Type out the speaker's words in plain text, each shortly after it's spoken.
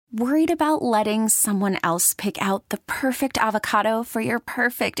Worried about letting someone else pick out the perfect avocado for your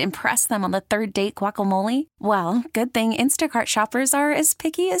perfect impress them on the third date guacamole? Well, good thing Instacart shoppers are as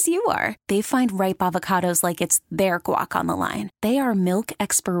picky as you are. They find ripe avocados like it's their guac on the line. They are milk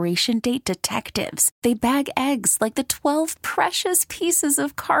expiration date detectives. They bag eggs like the 12 precious pieces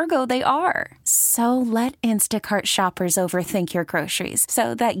of cargo they are. So let Instacart shoppers overthink your groceries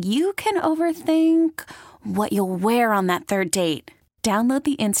so that you can overthink what you'll wear on that third date. Download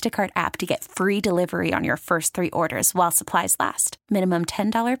the Instacart app to get free delivery on your first 3 orders while supplies last. Minimum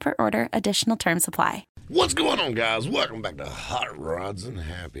 $10 per order. Additional terms apply. What's going on, guys? Welcome back to Hot Rods and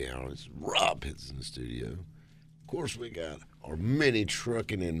Happy Hours. Rob Pitts in the studio. Of course, we got our mini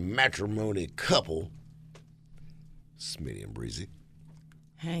trucking and matrimony couple, Smitty and Breezy.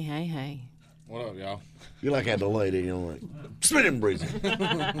 Hey. What up, y'all? You like that delay, didn't you? Like, Smitty and Breezy.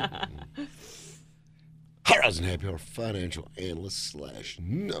 Hot Rods and Happy Hour financial analyst /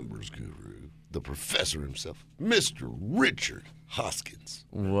 numbers guru, the professor himself, Mr. Richard Hoskins.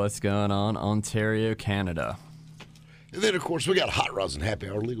 What's going on, Ontario, Canada? And then, of course, we got Hot Rods and Happy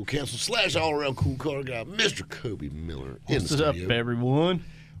Hour legal counsel / all-around cool car guy, Mr. Kobe Miller in the studio. What's up, everyone?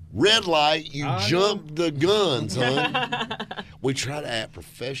 Red light, you jumped the gun, son. We try to act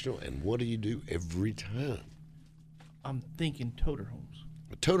professional, and what do you do every time? I'm thinking toter homes.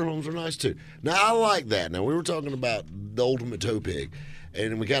 Toter homes are nice, too. Now, I like that. Now, we were talking about the ultimate tow pig,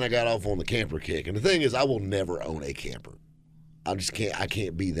 and we kind of got off on the camper kick. And the thing is, I will never own a camper. I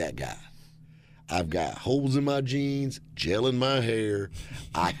can't be that guy. I've got holes in my jeans, gel in my hair.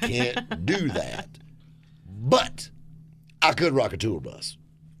 I can't do that. But I could rock a tour bus.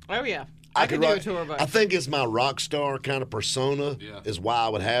 Oh, yeah. I could do a tour bus. I think it's my rock star kind of persona is why I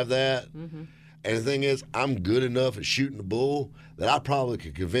would have that. Mm-hmm. And the thing is, I'm good enough at shooting the bull that I probably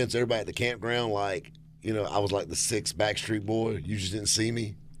could convince everybody at the campground, like, you know, I was like the 6th Backstreet Boy. You just didn't see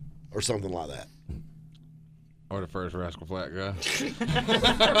me or something like that. Or the first Rascal Flat guy.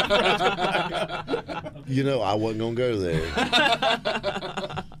 You know, I wasn't going to go there.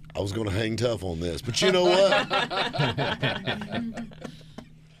 I was going to hang tough on this. But you know what?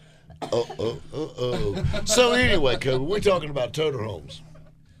 So anyway, Kobe, we're talking about toter homes.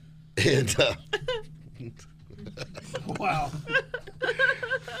 And Wow.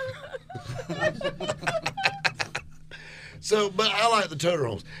 So, but I like the toter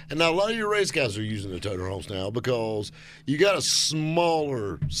homes. And now a lot of your race guys are using the toter homes now because you got a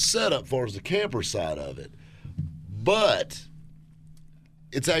smaller setup for as the camper side of it. But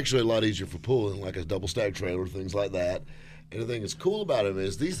it's actually a lot easier for pulling, like a double stack trailer, things like that. And the thing that's cool about them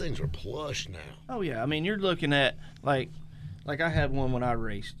is these things are plush now. Oh, yeah. I mean, you're looking at, like I had one when I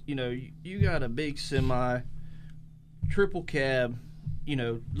raced. You know, you got a big semi, triple cab, you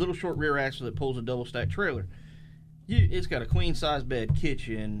know, little short rear axle that pulls a double stack trailer. It's got a queen size bed,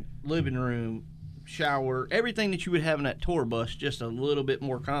 kitchen, living room, shower, everything that you would have in that tour bus, just a little bit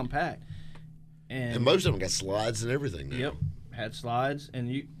more compact. And most of them got slides and everything now. Yep, had slides,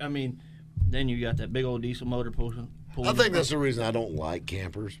 and then you got that big old diesel motor pulling. I think that's the reason I don't like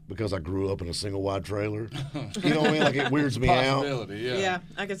campers, because I grew up in a single wide trailer. You know what I mean? Like, it weirds me out. Yeah,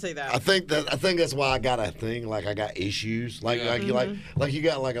 I can see that. I think that's why I got a thing, like I got issues. Like you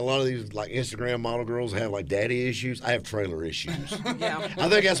got like a lot of these like Instagram model girls have like daddy issues. I have trailer issues. Yeah. I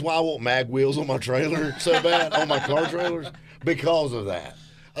think that's why I want mag wheels on my trailer so bad, on my car trailers, because of that.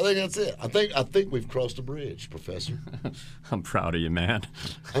 I think that's it. I think we've crossed a bridge, Professor. I'm proud of you, man.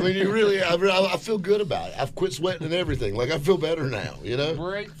 I mean, I feel good about it. I've quit sweating and everything. Like, I feel better now, you know?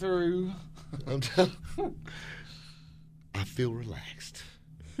 Breakthrough. I feel relaxed.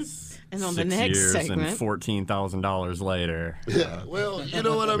 And on 6 the next years segment, and $14,000 later. Yeah, well, you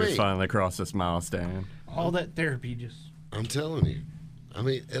know what I We mean? finally crossed this milestone. All that therapy just... I'm telling you. I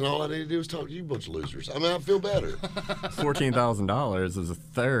mean, and all I need to do is talk to you bunch of losers. I mean, I feel better. $14,000 is a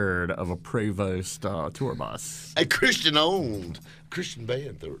third of a Prevost tour bus. A Christian-owned, Christian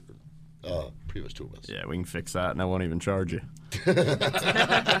band Prevost tour bus. Yeah, we can fix that, and I won't even charge you.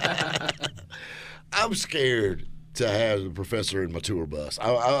 I'm scared to have the professor in my tour bus.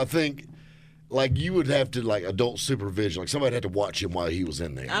 I think, like, you would have to, like, adult supervision. Like, somebody had to watch him while he was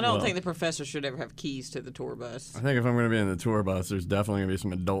in there. I don't think the professor should ever have keys to the tour bus. I think if I'm going to be in the tour bus, there's definitely going to be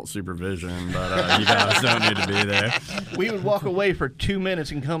some adult supervision, but you guys don't need to be there. We would walk away for 2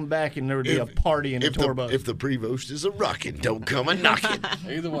 minutes and come back, and there would be a party in the tour bus. If the Prevost is a rockin', don't come a knockin'.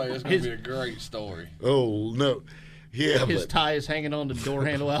 Either way, it's going to be a great story. Oh, no. Yeah, His tie is hanging on the door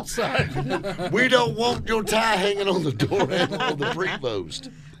handle outside. We don't want your tie hanging on the door handle of the Prevost.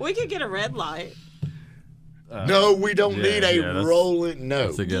 We could get a red light. No, we don't need a rolling. No.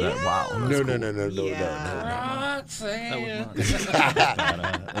 That's a good. Wow. No. Yeah. not saying.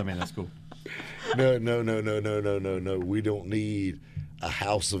 But, I mean, that's cool. No. We don't need a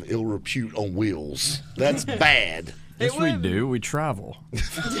house of ill repute on wheels. That's bad. Yes, we do. We travel.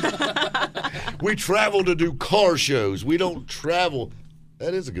 We travel to do car shows. We don't travel.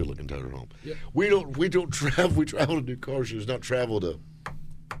 That is a good looking total home. Yep. We don't travel. We travel to do car shows, not travel to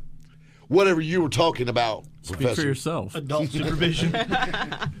whatever you were talking about, Speak Professor. for yourself. Adult supervision.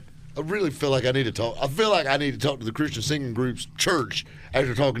 I really feel like I need to talk. I feel like I need to talk to the Christian Singing Group's church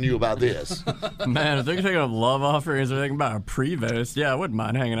after talking to you about this. Man, if they're taking up love offerings or they can buy a Prevost, yeah, I wouldn't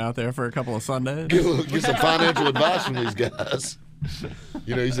mind hanging out there for a couple of Sundays. Get some financial advice from these guys.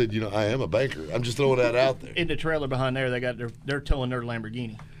 He said, I am a banker. I'm just throwing that out there. In the trailer behind there, they're towing their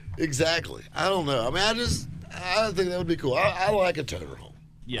Lamborghini. Exactly. I don't know. I mean, I think that would be cool. I like a toter home.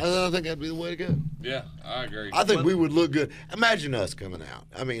 Yeah. I think that'd be the way to go. Yeah, I agree. I think we would look good. Imagine us coming out.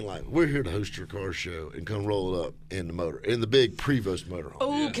 I mean, like, we're here to host your car show and come roll up in the big Prevost motorhome.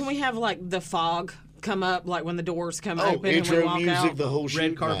 Oh, can we have like the fog come up, like when the doors come Oh, open and we intro walk music, out? the whole Red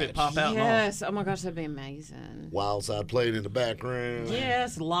shoot carpet match. pop out and all. Yes. Oh my gosh, that'd be amazing. Wild Side playing in the background.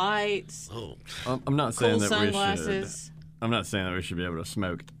 Yes, lights, Oh, I'm not saying cool that we should. sunglasses. I'm not saying that we should be able to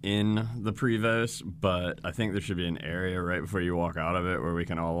smoke in the Prevost, but I think there should be an area right before you walk out of it where we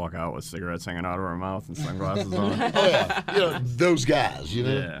can all walk out with cigarettes hanging out of our mouth and sunglasses on. oh yeah. Those guys,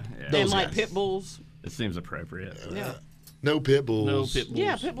 Yeah. And Those like guys. pit bulls. It seems appropriate. Yeah. No pit bulls. No pit bulls.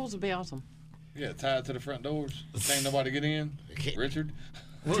 Yeah, pit bulls would be awesome. Yeah, tied to the front doors. Can't nobody get in. Richard.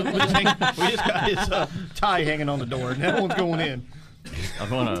 We just got his tie hanging on the door, and that one's going in. I'd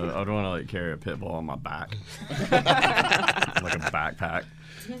want to like carry a pit bull on my back, like a backpack.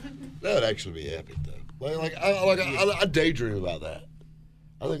 That would actually be epic, though. I daydream about that.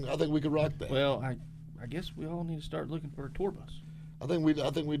 I think we could rock that. Well, I guess we all need to start looking for a tour bus. I think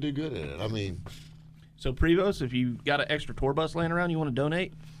we do good at it. I mean, So Prevost, if you got an extra tour bus laying around, you want to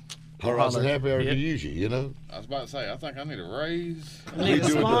donate? Horizon holler. Happy Hour Yeah. could use you. I was about to say, I think I need a raise. Need a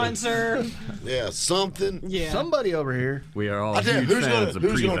do it, sponsor. Yeah, something. Yeah. Somebody over here. We are all I tell you, huge fans of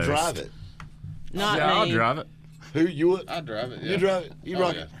who's gonna Prevost. drive it? Not Yeah, me. I'll drive it. Who you would? I drive it. Yeah. You drive it. You Oh,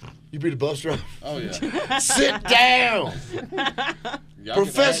 rock yeah. it. You be the bus driver. Oh yeah. Sit down, Y'all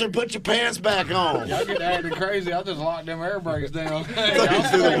Professor. Get Put your pants back on. y'all get acting crazy. I just locked them air brakes down. Through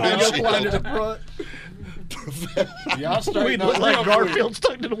the windshield. Flying to the front. Y'all We straighten look up like real quick. Garfield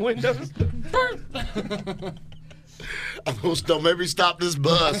stuck to the windows. Don't make me stop this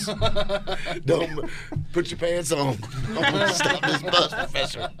bus. Don't put your pants on. I'm gonna stop this bus,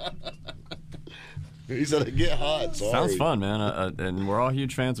 Professor. He said it get hot. Sorry. Sounds fun, man. And we're all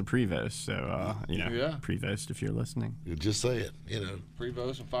huge fans of Prevost, so Yeah. Prevost if you're listening. You just say it.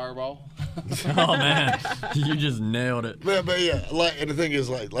 Prevost and Fireball. Oh man, you just nailed it. But yeah, and the thing is,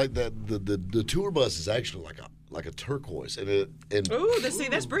 like that, the tour bus is actually like a turquoise, and Ooh,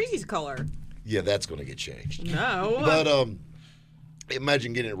 that's Breezy's color. yeah, that's gonna get changed. No. But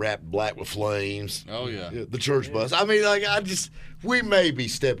imagine getting it wrapped black with flames. Oh yeah. Yeah, the church bus. I mean, we may be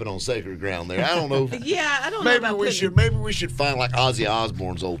stepping on sacred ground there. I don't know. yeah, I don't know Maybe about we should find like Ozzy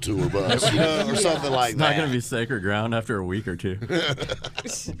Osbourne's old tour bus, or something like It's that. not going to be sacred ground after a week or two.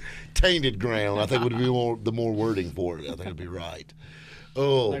 Tainted ground. I think would be the more wording for it. I think it'd be right.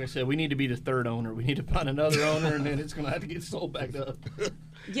 Oh, Like I said, we need to be the third owner. We need to find another owner, and then it's going to have to get sold back up.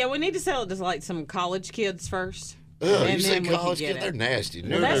 Yeah, we need to sell it to like some college kids first. ugh, and you say then we can college get kid? They're it. nasty.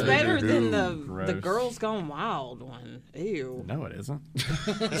 Well, that's better than the Gross. Girls Gone Wild one. Ew. No, it isn't.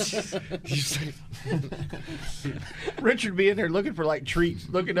 You say, Richard be in there looking for like treats,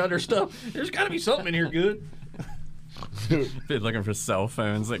 looking at other stuff. There's got to be something in here good. Be looking for cell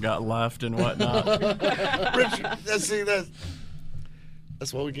phones that got left and whatnot. Richard,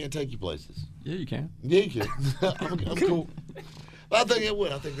 that's why we can't take you places. Yeah, you can. Yeah, you can. I'm cool. But I think it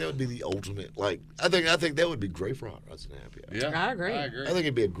would. I think that would be the ultimate. I think that would be great for Hot Rods and Happy Hour. Yeah. I agree. I agree. I think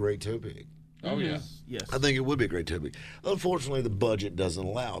it'd be a great toe pig. Oh yeah. Yes. I think it would be a great toe pig. Unfortunately, the budget doesn't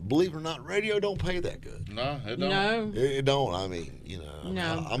allow it. Believe it or not, radio don't pay that good. No, it don't. No. It don't. I mean,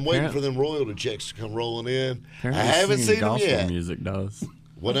 No. I'm waiting for them royalty checks to come rolling in. I Apparently haven't singing seen them gospel yet. music does.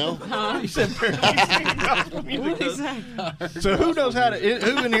 What now? He said singing gospel music. What is that? So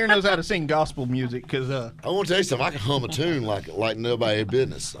who in here knows how to sing gospel music? Because I want to tell you something. I can hum a tune like nobody had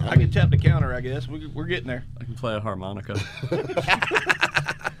business. I can tap the counter, I guess. We're getting there. I can play a harmonica.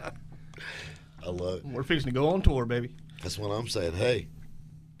 I love it. We're fixing to go on tour, baby. That's what I'm saying. Hey,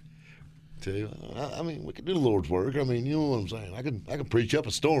 tell you, I mean, we can do the Lord's work. I mean, you know what I'm saying. I can preach up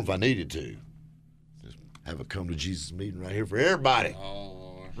a storm if I needed to. Just have a come to Jesus meeting right here for everybody. Oh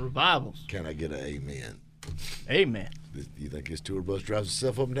Lord. Revivals. Can I get an amen? Amen. Do you think this tour bus drives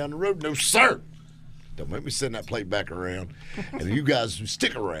itself up and down the road? No, sir. Don't make me send that plate back around. And you guys who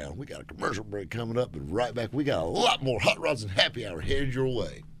stick around, we got a commercial break coming up, and right back, we got a lot more Hot Rods and Happy Hour headed your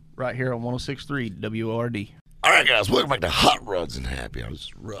way. Right here on 106.3 WORD. All right, guys, welcome back to Hot Rods and Happy Hour. This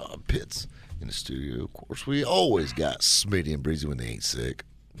is Rob Pitts in the studio. Of course, we always got Smitty and Breezy when they ain't sick.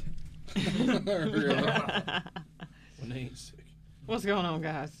 When they ain't sick. What's going on,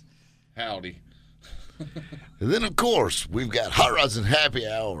 guys? Howdy. And then, of course, we've got Hot Rods and Happy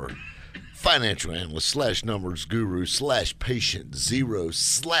Hour financial analyst / numbers guru / patient zero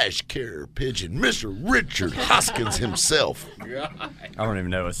 / care pigeon, Mr. Richard Hoskins himself. God. I don't even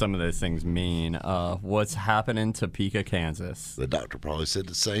know what some of those things mean. What's happening to Topeka, Kansas? The doctor probably said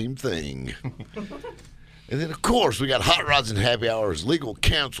the same thing. And then, of course, we got Hot Rods and Happy Hour's legal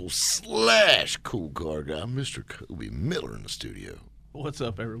counsel / cool car guy, Mr. Kobe Miller in the studio. What's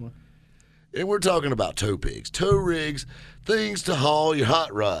up, everyone? And we're talking about tow pigs, tow rigs, things to haul your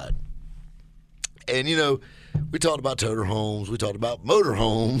hot rod. And, you know, we talked about toter homes, we talked about motor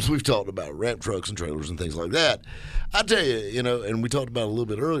homes, we've talked about ramp trucks and trailers and things like that. I tell you, you know, and we talked about it a little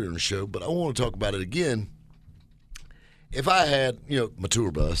bit earlier in the show, but I want to talk about it again. If I had, you know, my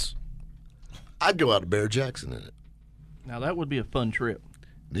tour bus, I'd go out to Bear Jackson in it. Now, that would be a fun trip.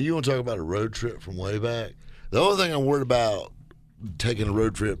 Now, you want to talk about a road trip from way back? The only thing I'm worried about taking a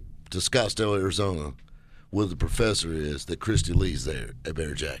road trip to Scottsdale, Arizona with the professor is that Christy Lee's there at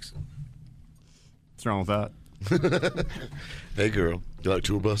Bear Jackson. What's wrong with that? Hey, girl, you like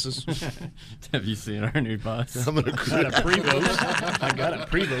tour buses? Have you seen our new bus? I'm in a I got a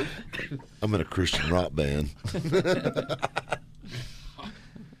pre-vote. I'm in a Christian rock band.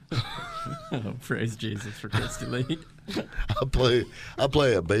 Oh, praise Jesus for Christy Lee. I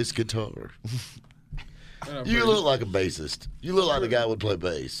play a bass guitar. You look like a bassist. You look like the guy who would play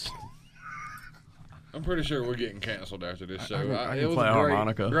bass. I'm pretty sure we're getting canceled after this show. I It can was play a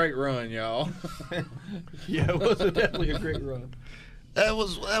harmonica. great run, y'all. Yeah, it was definitely a great run. That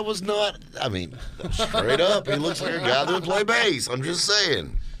was not. I mean, straight up, he looks like a guy that would play bass. I'm just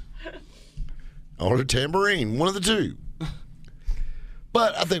saying. Or a tambourine, one of the two.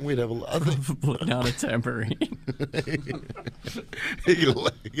 But I think we'd have a. I think Put down a tambourine. he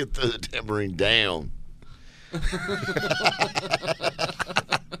could get the tambourine down.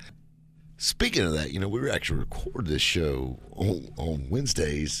 Speaking of that, you know, we actually record this show on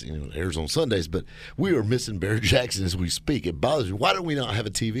Wednesdays, you know, it airs on Sundays, but we are missing Bear Jackson as we speak. It bothers me. Why don't we not have a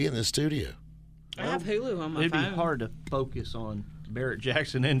TV in this studio? I have Hulu on my It'd phone. be hard to focus on Barrett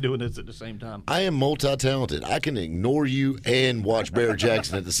Jackson and doing this at the same time. I am multi-talented. I can ignore you and watch Bear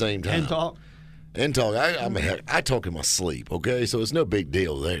Jackson at the same time. And talk. And talk. I mean, heck, I talk in my sleep, okay? So it's no big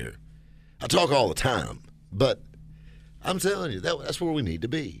deal there. I talk all the time. But I'm telling you, that's where we need to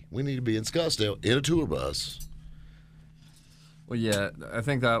be. We need to be in Scottsdale in a tour bus. Well, yeah, I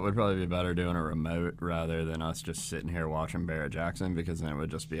think that would probably be better doing a remote rather than us just sitting here watching Barrett Jackson, because then it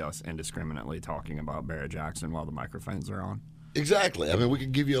would just be us indiscriminately talking about Barrett Jackson while the microphones are on. Exactly. I mean, we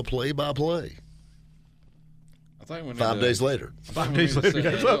could give you a play-by-play. I think we need 5 days later. 5 days later,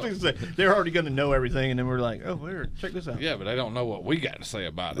 that's what I was gonna say. They're already going to know everything, and then we're like, oh, here, check this out. Yeah, but they don't know what we got to say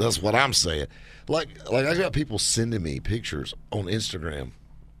about it. That's what I'm saying. Like I got people sending me pictures on Instagram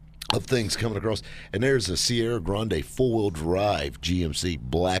of things coming across, and there's a Sierra Grande 4-wheel drive GMC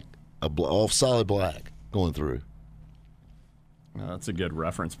black, all solid black going through. That's a good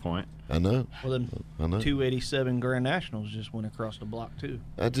reference point. I know. Well, then I know. 287 Grand Nationals just went across the block, too.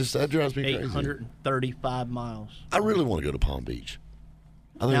 That drives me crazy. 835 miles. I really want to go to Palm Beach.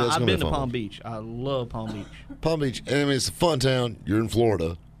 I think Now, that's I've gonna be been to fun. Palm Beach. I love Palm Beach. Palm Beach. I mean, it's a fun town. You're in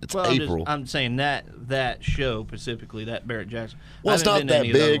Florida. It's Well, April. I'm saying that show specifically, that Barrett Jackson. Well, it's I haven't not been to that any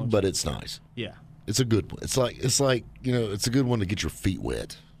of the other big, ones. but it's nice. Yeah. It's a good one. It's like you know, it's a good one to get your feet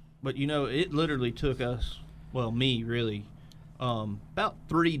wet. But, you know, it literally took us, well, me, really, about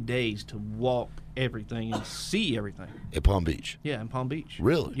 3 days to walk everything and see everything. At Palm Beach. Yeah, in Palm Beach.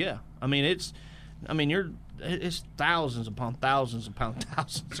 Really? Yeah. I mean, it's thousands upon thousands upon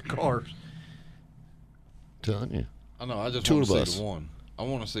thousands of cars. Telling you. I know. I just Tour want to bus. see the one. I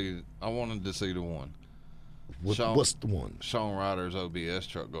wanted to see the one. What's the one? Sean Ryder's OBS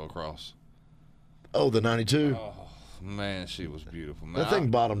truck go across. Oh, the 92. Oh man, she was beautiful. Man, That thing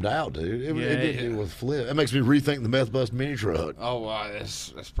bottomed out, dude. It Yeah, didn't. It was flip. It makes me rethink the Meth Bus mini truck.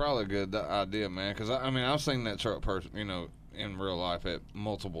 it's probably a good idea, man. Because I mean, I've seen that truck in real life at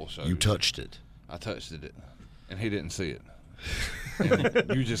multiple shows. You touched it. I touched it, and he didn't see it.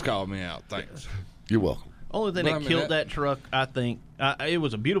 And you just called me out. Thanks. You're welcome. Only thing But that I mean, killed that truck, I think, it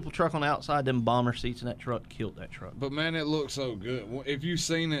was a beautiful truck on the outside. Them bomber seats in that truck killed that truck. But man, it looks so good. If you've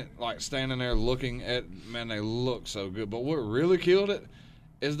seen it, like standing there looking at, man, they look so good. But what really killed it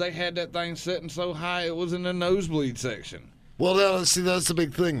is they had that thing sitting so high it was in the nosebleed section. Well, now, see, that's the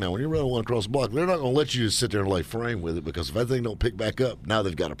big thing now. When you're running one across the block, they're not going to let you just sit there and lay frame with it because if that thing don't pick back up, now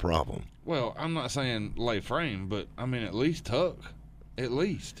they've got a problem. Well, I'm not saying lay frame, but I mean at least tuck. At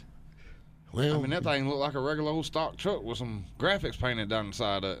least. Well, I mean, that thing looked like a regular old stock truck with some graphics painted down the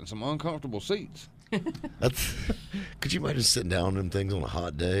side of it and some uncomfortable seats. could you imagine sitting down on them things on a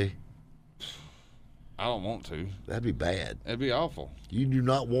hot day? I don't want to. That'd be bad. It'd be awful. You do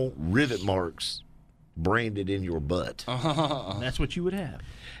not want rivet marks branded in your butt. That's what you would have.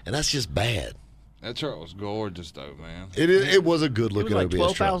 And that's just bad. That truck was gorgeous, though, man. It was a good It was looking like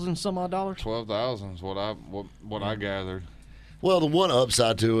OBS truck. $12,000 some odd dollars. 12,000 is what I gathered. Well, the one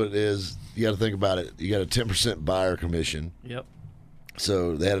upside to it is you got to think about it. You got a 10% buyer commission. Yep.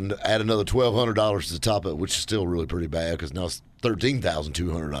 So they add another $1,200 to the top of it, which is still really pretty bad because now it's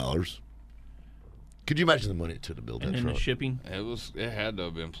 $13,200. Could you imagine the money it took to build And that then the truck? shipping. It had to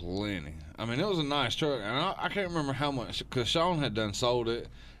have been plenty. I mean, it was a nice truck, and I can't remember how much because Sean had done sold it,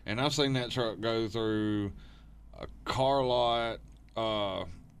 and I've seen that truck go through a car lot,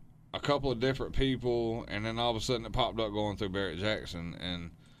 a couple of different people, and then all of a sudden it popped up going through Barrett Jackson, and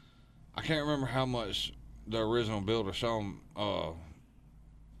I can't remember how much the original builder Sean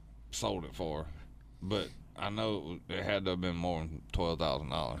sold it for, but I know it had to have been more than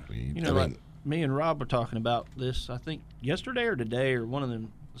 $12,000. You know, like me and Rob were talking about this, I think yesterday or today or one of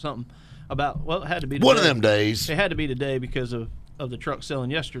them, something about, well, it had to be today. One of them days. It had to be today because of the truck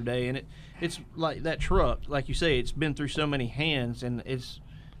selling yesterday, and it's like that truck, like you say, it's been through so many hands, and it's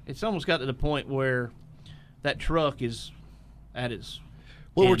almost got to the point where that truck is at its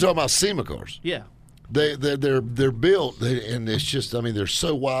Well, we're end. talking about SEMA cars. Yeah. They're built, and it's just, I mean, they're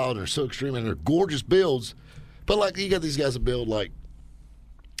so wild, they're so extreme, and they're gorgeous builds. But like you got these guys that build like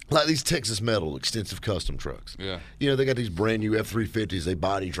these Texas Metal extensive custom trucks. Yeah. You know, they got these brand new F-350s, they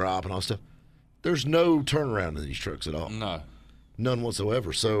body drop and all stuff. There's no turnaround in these trucks at all. No. None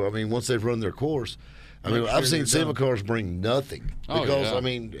whatsoever. So, I mean, once they've run their course, I mean, I've seen SEMA cars bring nothing. Oh, Because, yeah. I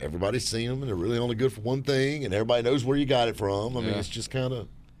mean, everybody's seen them, and they're really only good for one thing, and everybody knows where you got it from. I mean, Yeah. it's just kind of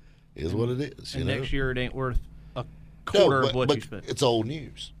is what it is. And you know? next year it ain't worth a No, quarter but, of what but you spent. it's old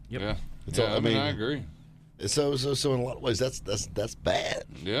news. Yep. Yeah. It's Yeah, all- I I mean, mean- I agree. So in a lot of ways, that's bad.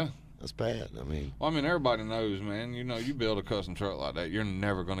 Yeah. That's bad. I mean, Well, I mean, everybody knows, man. You know, you build a custom truck like that, you're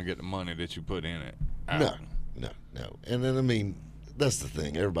never going to get the money that you put in it. no. And then, I mean, that's the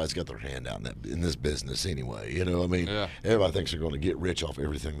thing. Everybody's got their hand out in this business anyway. You know, I mean, Yeah. everybody thinks they're going to get rich off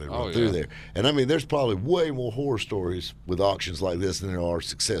everything they run Oh, through yeah. there. And, I mean, there's probably way more horror stories with auctions like this than there are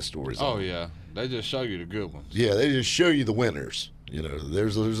success stories. Oh, on them. yeah. They just show you the good ones. Yeah, they just show you the winners. You know,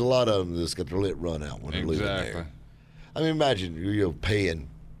 there's a lot of them that's got their lit run out when they're leaving Exactly. there. I mean, imagine you're paying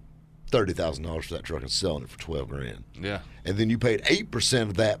 $30,000 for that truck and selling it for $12,000. Yeah. And then you paid 8%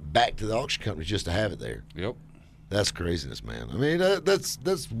 of that back to the auction company just to have it there. Yep. That's craziness, man. I mean, that's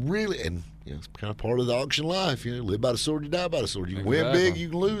really, and you know, it's kind of part of the auction life. You know, live by the sword, you die by the sword. You can win Exactly. big, you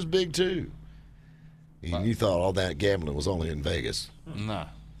can lose big too. And you thought all that gambling was only in Vegas. No.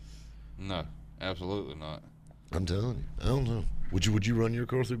 No. Absolutely not. I'm telling you, I don't know. Would you run your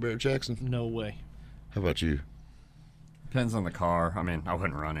car through Barrett Jackson? No way. How about you? Depends on the car. I mean, I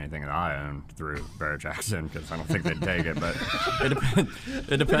wouldn't run anything that I own through Barrett Jackson because I don't think they'd take it. But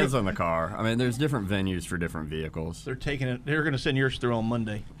it depends on the car. I mean, there's different venues for different vehicles. They're taking it. They're going to send yours through on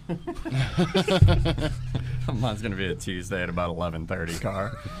Monday. Mine's gonna be a Tuesday at about 11:30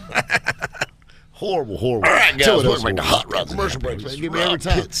 car. Horrible. All right, guys, welcome back to Hot Rods. Rods and Commercial Happy breaks, man. Hours. Give me every Rob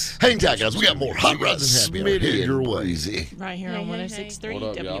time. Pitts. Hang tight, guys. We got more Hot Rods and Happy Hour. submitted your Hey, way. Breezy. Right here on 106.3 What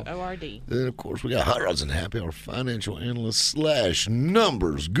up, y'all? WORD. Then, of course, we got Hot Rods and Happy Hour financial analyst /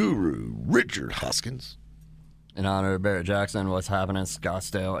 numbers guru, Richard Hoskins. In honor of Barrett Jackson, what's happening in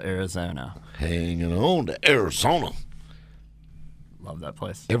Scottsdale, Arizona? Hanging on to Arizona. Love that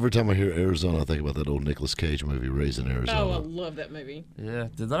place. Every time I hear Arizona, I think about that old Nicolas Cage movie, Raising Oh, I Arizona. love that movie. Yeah,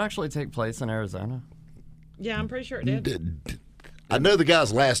 did that actually take place in Arizona? Yeah, I'm pretty sure it did. I know the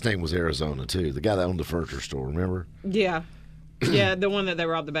guy's last name was Arizona, too. The guy that owned the furniture store, remember? Yeah. Yeah, the one that they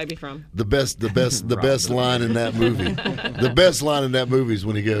robbed the baby from. The best line in that movie. The best line in that movie is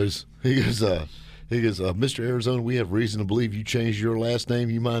when he goes, Mr. Arizona, we have reason to believe you changed your last name.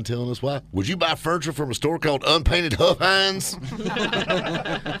 You mind telling us why? Would you buy furniture from a store called Unpainted Huff Hines?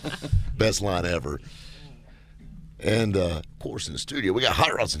 Best line ever. And, of course, in the studio, we got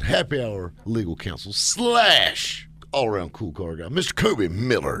Hot Rods and Happy Hour legal counsel / all-around cool car guy, Mr. Kobe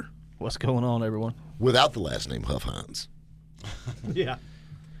Miller, What's going on, everyone? without the last name Huff Hines. Yeah.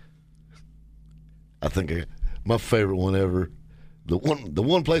 I think my favorite one ever, The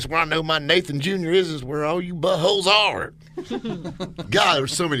one place where I know my Nathan Jr. is where all you buttholes are. God,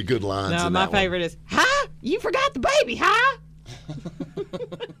 there's so many good lines. No, in my that one. favorite is, huh? You forgot the baby, huh?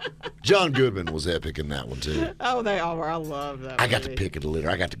 John Goodman was epic in that one too. Oh, they all were. I love that. I got the movie. pick of the litter.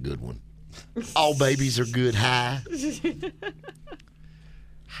 I got the good one. All babies are good. Hi.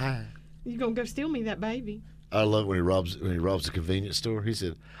 Hi. You gonna go steal me that baby? I love when he robs the convenience store. He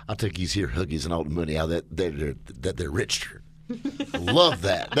said, "I'll take these here huggies and all the money out that they're rich." I love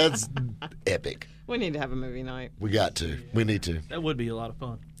that. That's epic. We need to have a movie night. We got to. We need to. That would be a lot of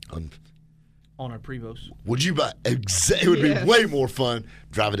fun on our Prevost. Would you buy? It would Yes. be way more fun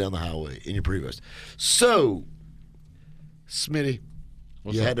driving down the highway in your Prevost. So, Smitty,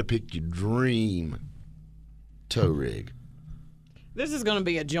 you had to pick your dream tow rig. This is going to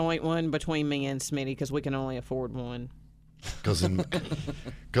be a joint one between me and Smitty because we can only afford one. Because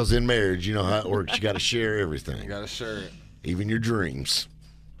in marriage, you know how it works. You got to share everything, You got to share it. even your dreams.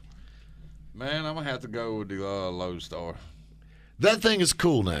 Man, I'm going to have to go with the Lodestar. That thing is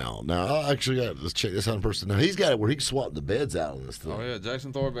cool now. Now, I actually got let's check this out in person. Now, he's got it where he can swap the beds out on this thing. Oh, yeah,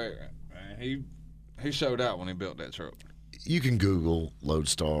 Jason Thorbeck, man, he showed out when he built that truck. You can Google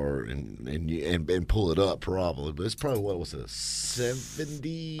Lodestar and pull it up probably, but it's probably, what was it,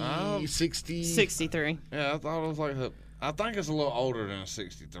 70, 60? 63. Yeah, I thought it was like I think it's a little older than a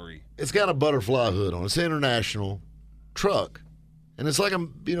 63. It's got a butterfly hood on it. It's an international truck. And it's like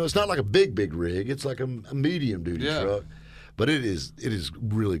it's not like a big rig. It's like a medium duty truck. But it is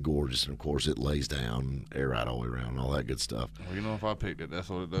really gorgeous. And of course it lays down, air ride all the way around, and all that good stuff. Well, you know, if I picked it, that's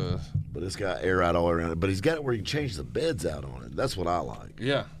what it does. But it's got air ride all the way around it. But he's got it where you can change the beds out on it. That's what I like.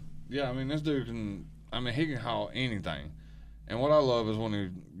 Yeah. Yeah, I mean, this dude he can haul anything. And what I love is when he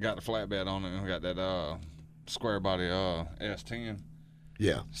got the flatbed on it and got that square body S10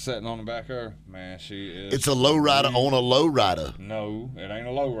 Yeah. sitting on the back there. Man, she is. It's a low rider on a low rider. No, it ain't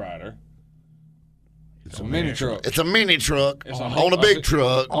a low rider. It's a mini truck. It's a mini truck It's on a big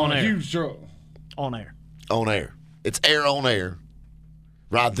truck On a air. huge truck. On air. on air. It's air on air.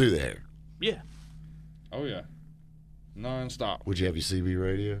 Ride through the air. Yeah. Oh, yeah. Non-stop. Would you have your CB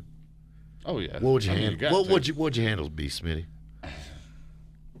radio? Oh, yeah. What would you I mean, handle? got What to. would your handles be, Smitty?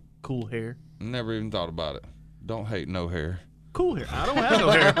 Cool hair. Never even thought about it. Don't hate no hair. Cool hair. I don't have no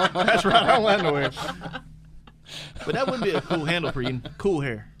hair. That's right. I don't have no hair. But that would be a cool handle for you. Cool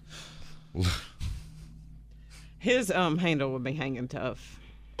hair. His handle would be hanging tough.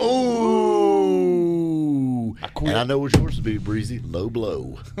 Ooh! And I know what yours would be, Breezy. Low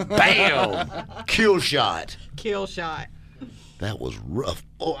blow. Bam! Kill shot. Kill shot. That was rough.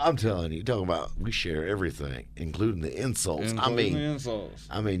 Oh, I'm telling you, talking about we share everything, including the insults. Including the insults.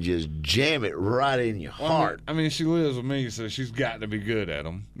 I mean, just jam it right in your Well, heart. I mean, she lives with me, so she's got to be good at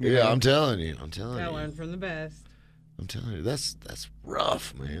them. Yeah, I'm telling you. I'm telling Gotta you. learn from the best. I'm telling you. That's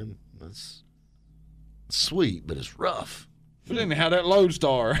rough, man. That's sweet, but it's rough. But anyhow, that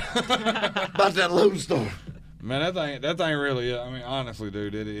Lodestar. About that Lodestar. Man, that thing really, I mean, honestly,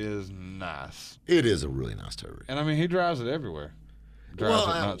 dude, it is nice. It is a really nice tow rig. And I mean, he drives it everywhere. Drives it,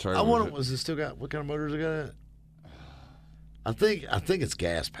 not trailers. I wonder, was it still got, what kind of motors it got? I think it's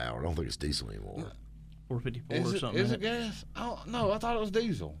gas powered. I don't think it's diesel anymore. 454 Is or it, something. is like it gas? Oh, no, I thought it was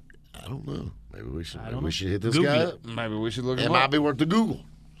diesel. I don't know. Maybe we should. I Maybe don't we know. should hit this Google guy it. up. Maybe we should look It him might up. be worth the Google.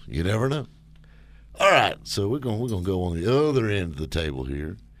 You never know. All right, so we're gonna go on the other end of the table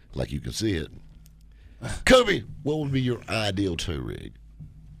here, like you can see it. Kobe, what would be your ideal tow rig?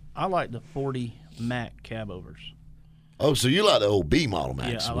 I like the 40 Mac cab overs. Oh, so you like the old B model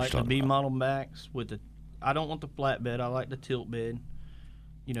Max? Yeah, I what like you're the talking B about. model Max with the. I don't want the flatbed. I like the tilt bed.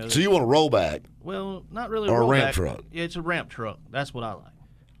 You know. So you want a rollback? well, not really. Or a ramp rollback. truck. Yeah, it's a ramp truck. That's what I like.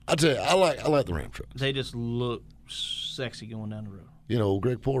 I tell you, I like the ramp trucks. They just look sexy going down the road. You know,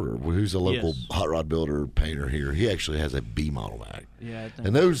 Greg Porter, who's a local Yes. hot rod builder painter here, he actually has a B model Mac. Yeah, I think.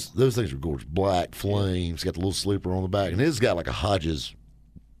 And those things are gorgeous. Black flames, got the little sleeper on the back, and it's got like a Hodges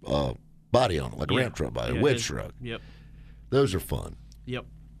body on it, like a ramp truck body, a Yeah, wedge it- truck. Yep. Those are fun. Yep.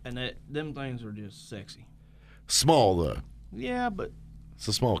 And them things are just sexy. Small though. Yeah, but It's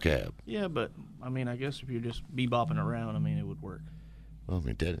a small cab. I mean, I guess if you're just bebopping around, I mean, it would work. Well, I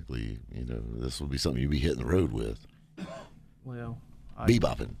mean, technically, this would be something you'd be hitting the road with. Well,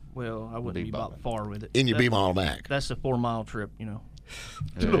 Bebopping I wouldn't bebop far with it. in your That- B model Mac. That's a 4-mile trip, you know.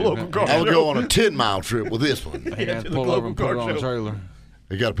 To the local car. I would go on a 10-mile trip with this one. He had to to the pull over and local put it car on a show. trailer.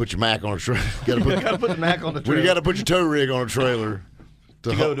 You got to put your Mac on a trailer. Got to Got to put the Mac on the when trailer you got to put your tow rig on a trailer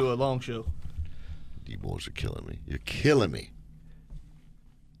to go to a long show. You boys are killing me. You're killing me,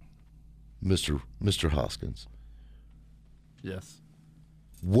 Mr. Hoskins. Yes.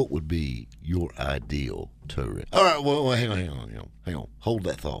 what would be your ideal tow rig? All right, well, hang on. Hold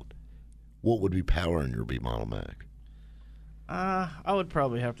that thought. What would be powering your B model Mac? I would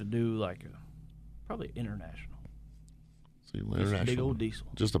probably have to do probably international. So you Just a big old diesel.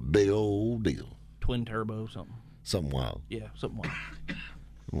 Just a big old diesel. Twin turbo, something. Something wild. Yeah, something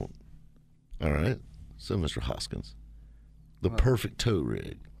wild. All right. So, Mr. Hoskins, the perfect tow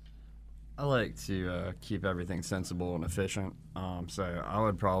rig. I like to keep everything sensible and efficient. So I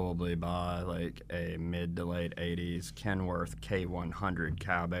would probably buy like a mid to late 80s Kenworth K100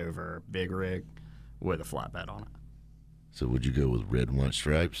 cab over big rig with a flatbed on it. So would you go with red and white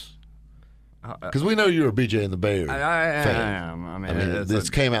stripes? Because we know you're a BJ and the Bear I fan. am. I mean, This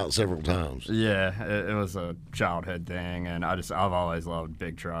came out several times. Yeah, it was a childhood thing, and I've always loved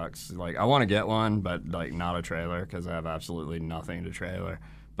big trucks. Like, I want to get one, but like not a trailer because I have absolutely nothing to trailer.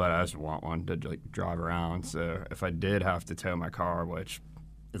 But I just want one to like drive around. So if I did have to tow my car, which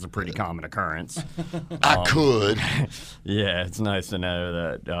is a pretty common occurrence, I could. yeah, it's nice to know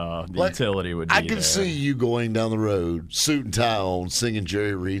that the utility would be I can there. see you going down the road, suit and tie on, singing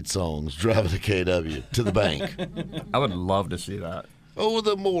Jerry Reed songs, driving a KW to the bank. I would love to see that. Oh,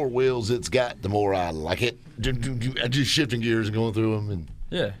 the more wheels it's got, the more I like it. Just shifting gears and going through them and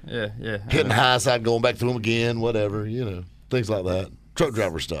Yeah. hitting high side, going back through them again, whatever, things like that. Truck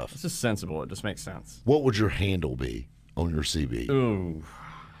driver stuff. It's just sensible. It just makes sense. What would your handle be on your CB? Ooh.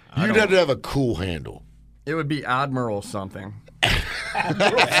 You'd have to have a cool handle. It would be Admiral something.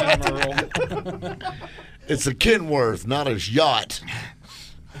 It's a Kenworth, not a yacht.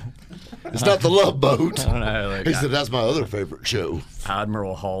 It's not the Love Boat. I don't know. Like, He said, that's my other favorite show.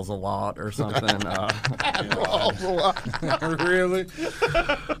 Admiral hauls a lot or something. Really?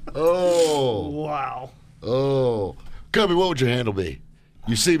 Oh. Wow. Oh. Cubby, what would your handle be?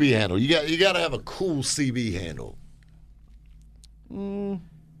 Your CB handle. You got to have a cool CB handle.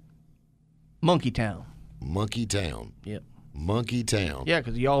 Monkey Town. Monkey Town. Yep. Monkey Town. Yeah,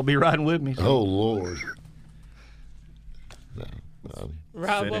 because y'all be riding with me. So. Oh, Lord. No.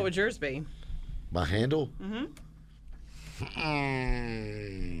 Rob, City. what would yours be? My handle?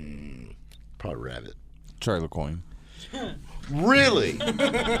 Probably Rabbit. Trailer Queen. Really?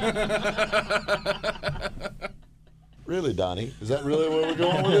 Really, Donnie? Is that really where we're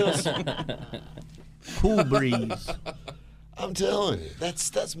going with this? Cool breeze. I'm telling you,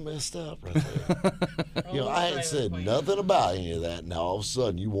 that's messed up right there. I hadn't said nothing about any of that, and now all of a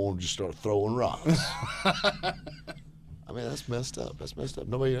sudden you want to just start throwing rocks. I mean, that's messed up. That's messed up.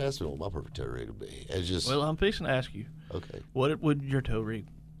 Nobody asked me what my perfect tow rig would be. It's just, Well, I'm fixing to ask you, okay. what would your tow rig?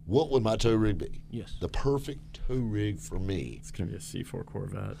 What would my tow rig be? Yes. The perfect tow rig for me. It's going to be a C4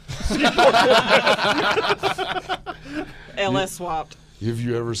 Corvette. LS swapped. Have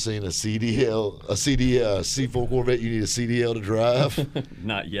you ever seen a C4 Corvette you need a CDL to drive?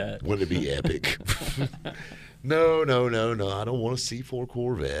 Not yet. Wouldn't it be epic? No. I don't want a C4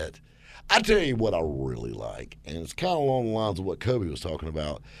 Corvette. I tell you what I really like, and it's kind of along the lines of what Kobe was talking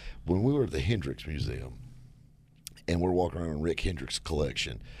about when we were at the Hendrix Museum, and we're walking around Rick Hendrix'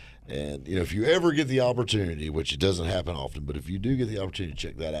 collection. And, if you ever get the opportunity, which it doesn't happen often, but if you do get the opportunity to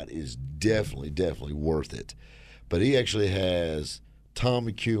check that out, it is definitely worth it. But he actually has Tom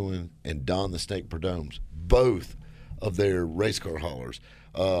McEwen and Don the Snake Perdomes, both of their race car haulers.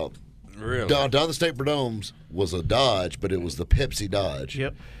 Really? Don the Snake Perdomes was a Dodge, but it was the Pepsi Dodge.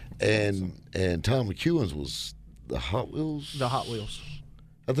 Yep. And Tom McEwen's was the Hot Wheels. The Hot Wheels.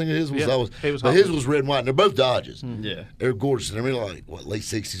 I think his was. Yeah, That was. it was But Hot his Wheels. was red and white. And they're both Dodges. Yeah. They're gorgeous. And I mean, like late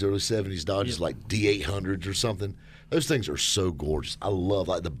 '60s, early '70s Dodges, like D800s or something. Those things are so gorgeous. I love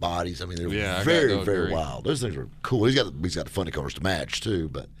the bodies. I mean, they're Yeah, I very gotta agree. wild. Those things are cool. He's got the funny cars to match too.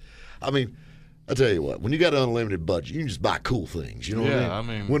 But I mean, I tell you what, when you got an unlimited budget, you can just buy cool things. You know what Yeah, I mean?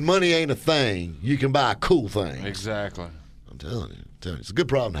 I mean- when money ain't a thing, you can buy cool things. Exactly. I'm telling you, it's a good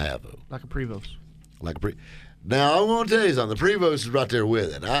problem to have though. Like a Prevost. Now I want to tell you something. The Prevost is right there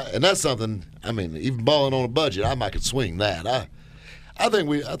with it, and that's something. I mean, even balling on a budget, I might could swing that. I think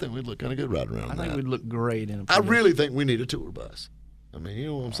we'd look kind of good riding around. I think that. we'd look great in a I Prevost. really think we need a tour bus. I mean, you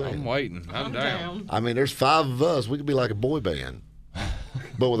know what I'm saying? I'm waiting. I'm down. I mean, there's 5 of us. We could be like a boy band,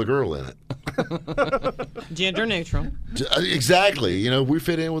 but with a girl in it. Gender neutral. Exactly. We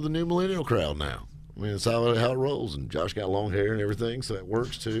fit in with the new millennial crowd now. I mean, it's how it rolls. And Josh got long hair and everything, so that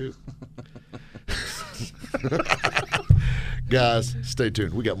works too. Guys, stay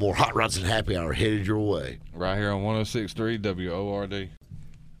tuned. We got more Hot Rods and Happy Hour headed your way. Right here on 106.3 WORD.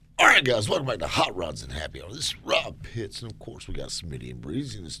 All right, guys, welcome back to Hot Rods and Happy Hour. This is Rob Pitts, and of course, we got Smitty and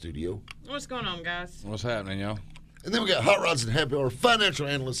Breezy in the studio. What's going on, guys? What's happening, y'all? And then we got Hot Rods and Happy Hour financial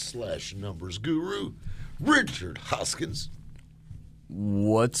analyst / numbers guru, Richard Hoskins.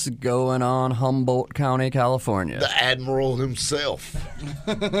 What's going on, Humboldt County, California? The Admiral himself.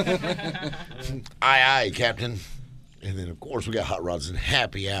 Aye, Captain. And then, of course, we got Hot Rods and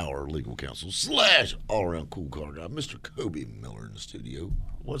Happy Hour legal counsel / all-around cool car guy, Mr. Kobe Miller in the studio.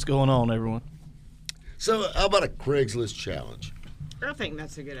 What's going on, everyone? So, how about a Craigslist challenge? I think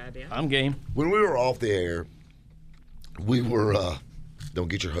that's a good idea. I'm game. When we were off the air, we were, don't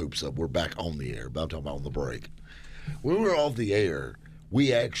get your hopes up, we're back on the air, but I'm talking about on the break. When we were off the air,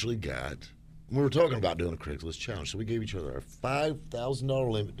 we actually we were talking about doing a Craigslist challenge, so we gave each other a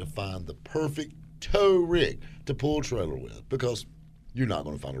 $5,000 limit to find the perfect tow rig to pull a trailer with, because you're not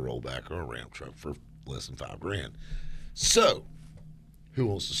going to find a rollback or a ramp truck for less than $5,000. So, who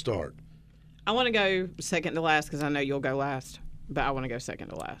wants to start? I want to go second to last because I know you'll go last, but I want to go second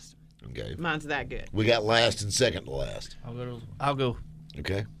to last. Okay. Mine's that good. We got last and second to last. I'll go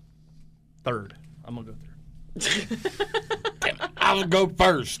Okay. third. I'm gonna go third. I'll go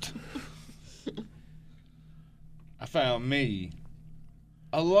first. I found me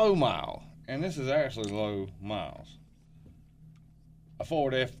a low mile, and this is actually low miles. A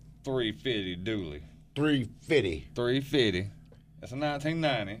Ford F-350 dually. 350. 350. It's a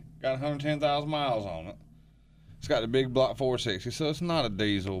 1990. Got 110,000 miles on it. It's got the big block 460, so it's not a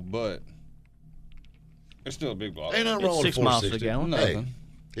diesel, but it's still a big block. Ain't nothing It's wrong with 6 miles to 460. the gallon. Nothing.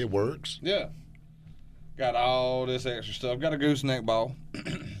 Hey, it works. Yeah. Got all this extra stuff. Got a gooseneck ball.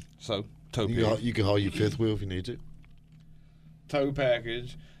 So, tow pig. You can haul your fifth wheel if you need to. Tow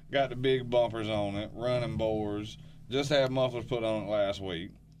package. Got the big bumpers on it. Running boards. Just had mufflers put on it last week.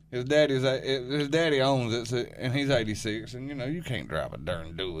 His daddy owns it, so, and he's 86. And, you can't drive a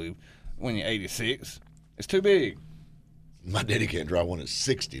darn dually when you're 86. It's too big. My daddy can't drive one at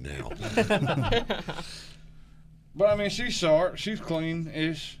 60 now. But, I mean, she's sharp. She's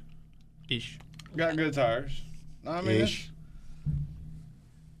clean-ish. Ish. Got good tires. I mean, Ish.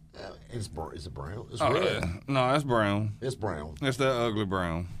 Is it brown? It's Oh, red. no, it's brown. It's brown. It's that ugly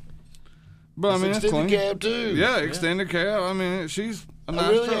brown. But, It's I mean, it's extended clean. cab, too. Yeah, extended cab. I mean, she's a nice I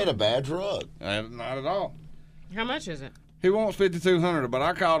really truck. ain't a bad truck. Not at all. How much is it? He wants $5,200, but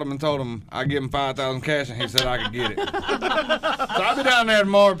I called him and told him I'd give him $5,000 cash, and he said I could get it. So I'll be down there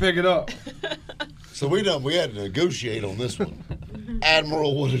tomorrow to pick it up. So we had to negotiate on this one.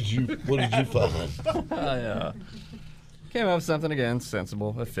 Admiral, what did you find? I came up with something again,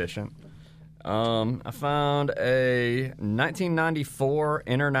 sensible, efficient. I found a 1994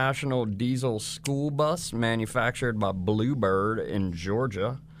 International Diesel school bus manufactured by Bluebird in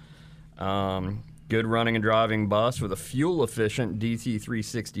Georgia. Good running and driving bus with a fuel-efficient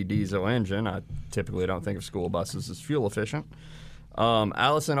DT360 diesel engine. I typically don't think of school buses as fuel-efficient.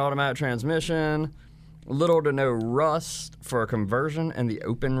 Allison automatic transmission. Little to no rust for a conversion and the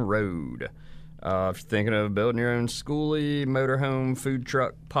open road. If you're thinking of building your own schoolie, motorhome, food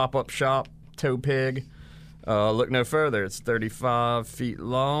truck, pop-up shop, tow pig, look no further. It's 35 feet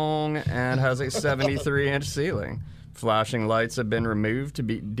long and has a 73-inch ceiling. Flashing lights have been removed to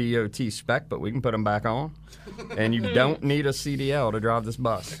beat DOT spec, but we can put them back on. And you don't need a CDL to drive this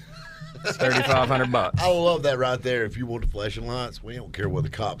bus. It's $3,500. I love that right there. If you want the flashing lights, we don't care what the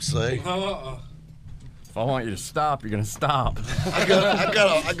cops say. If I want you to stop, you're going to stop. I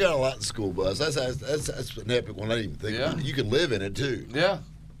got a lot of school bus. That's an epic one. I didn't even think about it. You can live in it too. Yeah.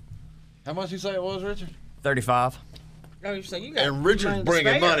 How much you say it was, Richard? 35. Oh, so you got And Richard's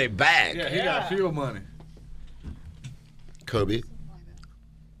bringing money back. Yeah, he got fuel money. Kobe.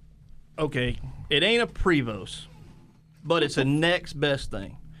 Okay, it ain't a Prevost, but it's a next best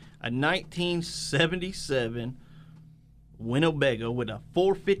thing. A 1977 Winnebago with a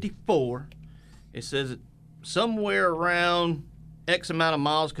 454. It says it somewhere around X amount of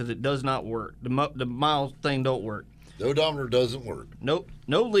miles because it does not work. The miles thing don't work. The odometer doesn't work. Nope,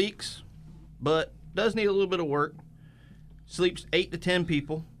 no leaks, but does need a little bit of work. Sleeps 8 to 10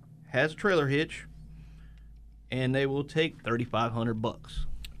 people. Has a trailer hitch. And they will take $3,500.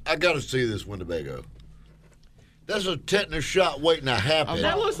 I got to see this Winnebago. That's a tetanus shot waiting to happen.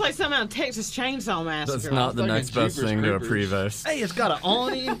 That looks like something out of Texas Chainsaw Massacre. That's not the thinking next best Jeepers thing to a Creepers. Prevost. Hey, it's got an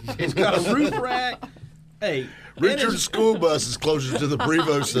awning. It's got a roof rack. Hey, Richard's school bus is closer to the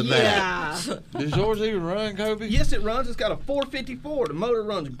Prevost than that. Yeah. Does yours even run, Kobe? yes, it runs. It's got a 454. The motor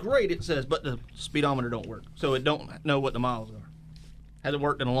runs great, it says, but the speedometer don't work. So it don't know what the miles are. Hasn't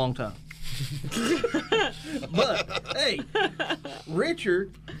worked in a long time. But, hey,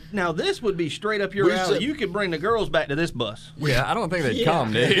 Richard, now this would be straight up your We alley. said- You could bring the girls back to this bus. Yeah, I don't think they'd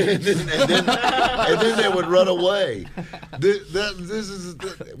come, dude. and then they would run away.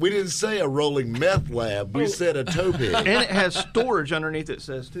 We didn't say a rolling meth lab. We said a tow pig. And it has storage underneath, it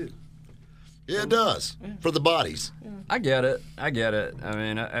says, too. Yeah, it does for the bodies. I get it. I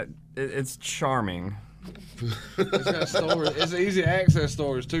mean, it's charming. It's got storage. It's easy access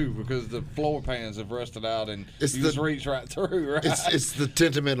storage too because the floor pans have rusted out and you just reach right through. Right? It's the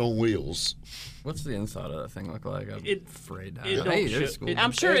Tintement on wheels. What's the inside of that thing look like? I'm afraid to it have. don't Hey, show- it's cool.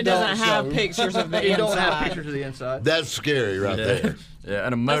 I'm sure it doesn't have pictures of the It inside. don't have pictures of the inside. That's scary right there. Yeah,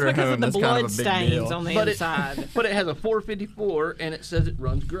 and a That's because motorhome of the is kind blood of a big stains deal. on the But inside. But it has a 454 and it says it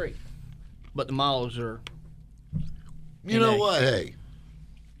runs great. But the miles are You know what? Hey,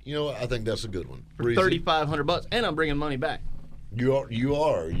 you know what? I think that's a good one. Breezy. $3,500, and I'm bringing money back. You are.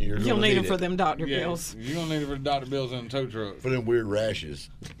 You're You'll gonna need them it for them doctor Yeah, bills. you're gonna need it for Dr. Bills in the tow truck. for them weird rashes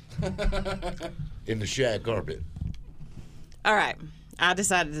in the shag carpet. All right. I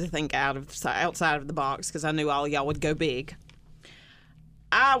decided to think outside of the box because I knew all y'all would go big.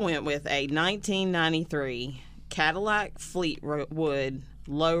 I went with a 1993 Cadillac Fleetwood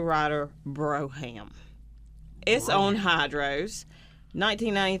Lowrider Brougham. It's on hydros.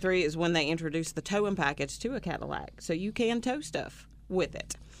 1993 is when they introduced the towing package to a Cadillac, so you can tow stuff with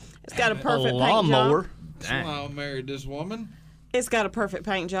it. It's got a perfect paint lawnmower. job. That's why I married this woman. It's got a perfect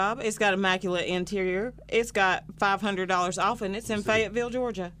paint job. It's got immaculate interior. It's got $500 off, and it's in Fayetteville,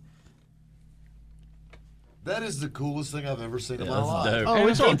 Georgia. That is the coolest thing I've ever seen in my that's life. dope. Oh,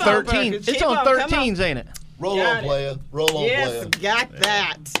 it's on Keep on, 13. package. It's Keep on on, come 13s, ain't it? Roll Got on, it. player. Roll on, Yes, player. got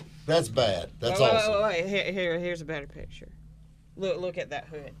that. That's bad. That's wait, awesome. Wait. Here's a better picture. Look at that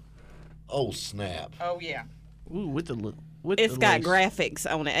hood. Oh snap! Oh yeah. Ooh, with the It's got lace.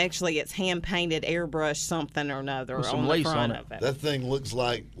 graphics on it. Actually, it's hand painted, airbrush something or another With some on the lace front on it. of it. That thing looks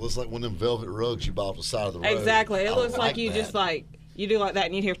like one of them velvet rugs you bought off the side of the road. Exactly. It I looks like you that. just like you do like that,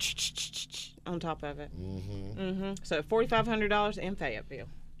 and you hear on top of it. So $4,500 in Fayetteville.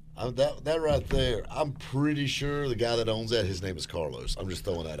 That right there. I'm pretty sure the guy that owns that, his name is Carlos. I'm just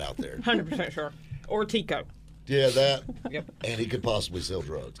throwing that out there. 100% sure. Or Tico. Yeah, that. Yep. And he could possibly sell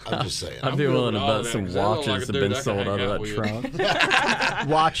drugs. I'm just saying. I'd be good willing with to all bet that, some 'cause that look watches like a have dude been I can sold hang out of out that with. trunk.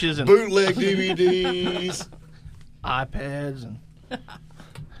 watches and Bootleg DVDs. iPads and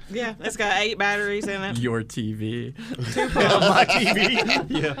Yeah, it's got 8 batteries in it. Your TV. my TV.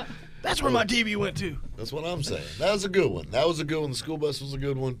 Yeah, that's where my TV went to. That's what I'm saying. That was a good one. The school bus was a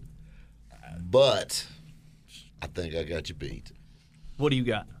good one. But I think I got you beat. What do you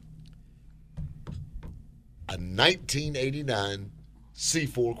got? A 1989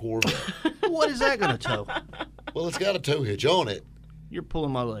 C4 Corvette. What is that gonna tow? Well, it's got a tow hitch on it. You're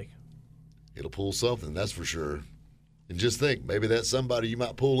pulling my leg. It'll pull something, that's for sure. And just think, maybe that somebody you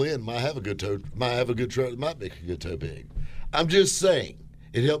might pull in might have a good truck, might make a good tow pig. I'm just saying,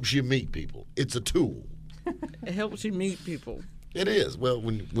 it helps you meet people. It's a tool. It helps you meet people. It is. Well,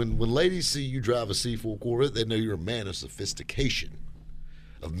 when ladies see you drive a C4 Corvette, they know you're a man of sophistication,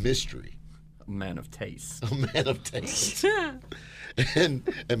 of mystery, A man of taste. a man of taste. And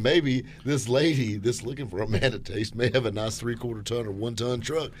maybe this lady that's looking for a man of taste may have a nice 3/4 ton or 1 ton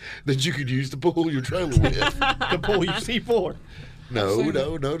truck that you could use to pull your trailer with. To pull your C4. No,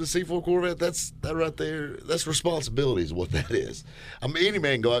 the C4 Corvette, that right there, that's responsibility is what that is. I mean, any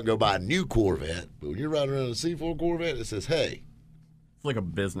man can go out and go buy a new Corvette, but when you're riding around a C4 Corvette, it says, hey, It's like a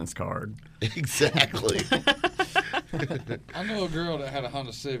business card. exactly. I know a girl that had a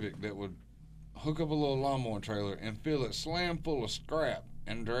Honda Civic that would hook up a little lawnmower trailer and fill it slam full of scrap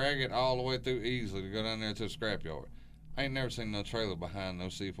and drag it all the way through easily to go down there to the scrapyard. I ain't never seen no trailer behind no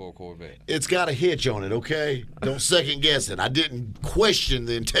C4 Corvette. It's got a hitch on it, okay? Don't second guess it. I didn't question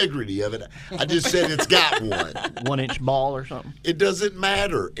the integrity of it. I just said it's got one. 1-inch ball or something. It doesn't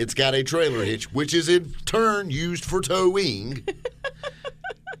matter. It's got a trailer hitch, which is in turn used for towing.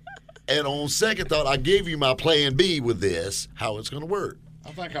 And on second thought, I gave you my plan B with this, how it's going to work.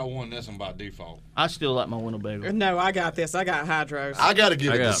 I think I won this one by default. I still like my Winnebago. No, I got this. I got hydros. I got to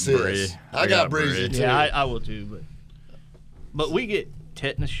give I it to got sis. Bree. I got Breezy, too. Yeah, I will too, but we get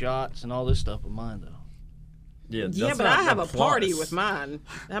tetanus shots and all this stuff with mine though. Yeah, Yeah, that's but not I have the a party plus. with mine.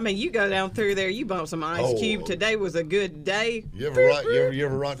 I mean, you go down through there, you bump some Ice Oh. Cube. Today was a good day. You ever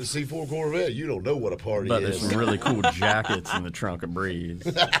rock the C4 Corvette? You don't know what a party But there's is. some really cool jackets in the trunk of Breeze.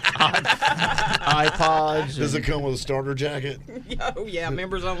 iPods. Does it and- come with a starter jacket? Oh, yeah,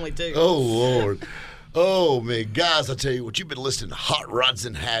 members only, too. Oh, Lord. Oh, man. Guys, I tell you what, you've been listening to Hot Rods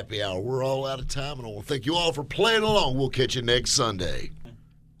and Happy Hour. We're all out of time, and I want to thank you all for playing along. We'll catch you next Sunday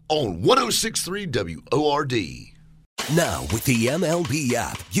on 106.3 WORD. Now, with the MLB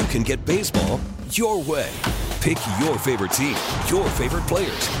app, you can get baseball your way. Pick your favorite team, your favorite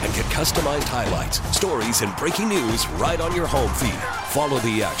players, and get customized highlights, stories, and breaking news right on your home feed. Follow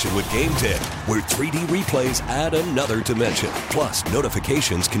the action with Game Day, where 3D replays add another dimension. Plus,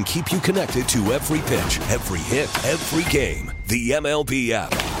 notifications can keep you connected to every pitch, every hit, every game. The MLB app.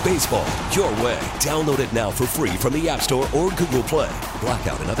 Baseball, your way. Download it now for free from the App Store or Google Play.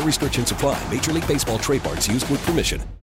 Blackout and other restrictions apply. Major League Baseball trademarks used with permission.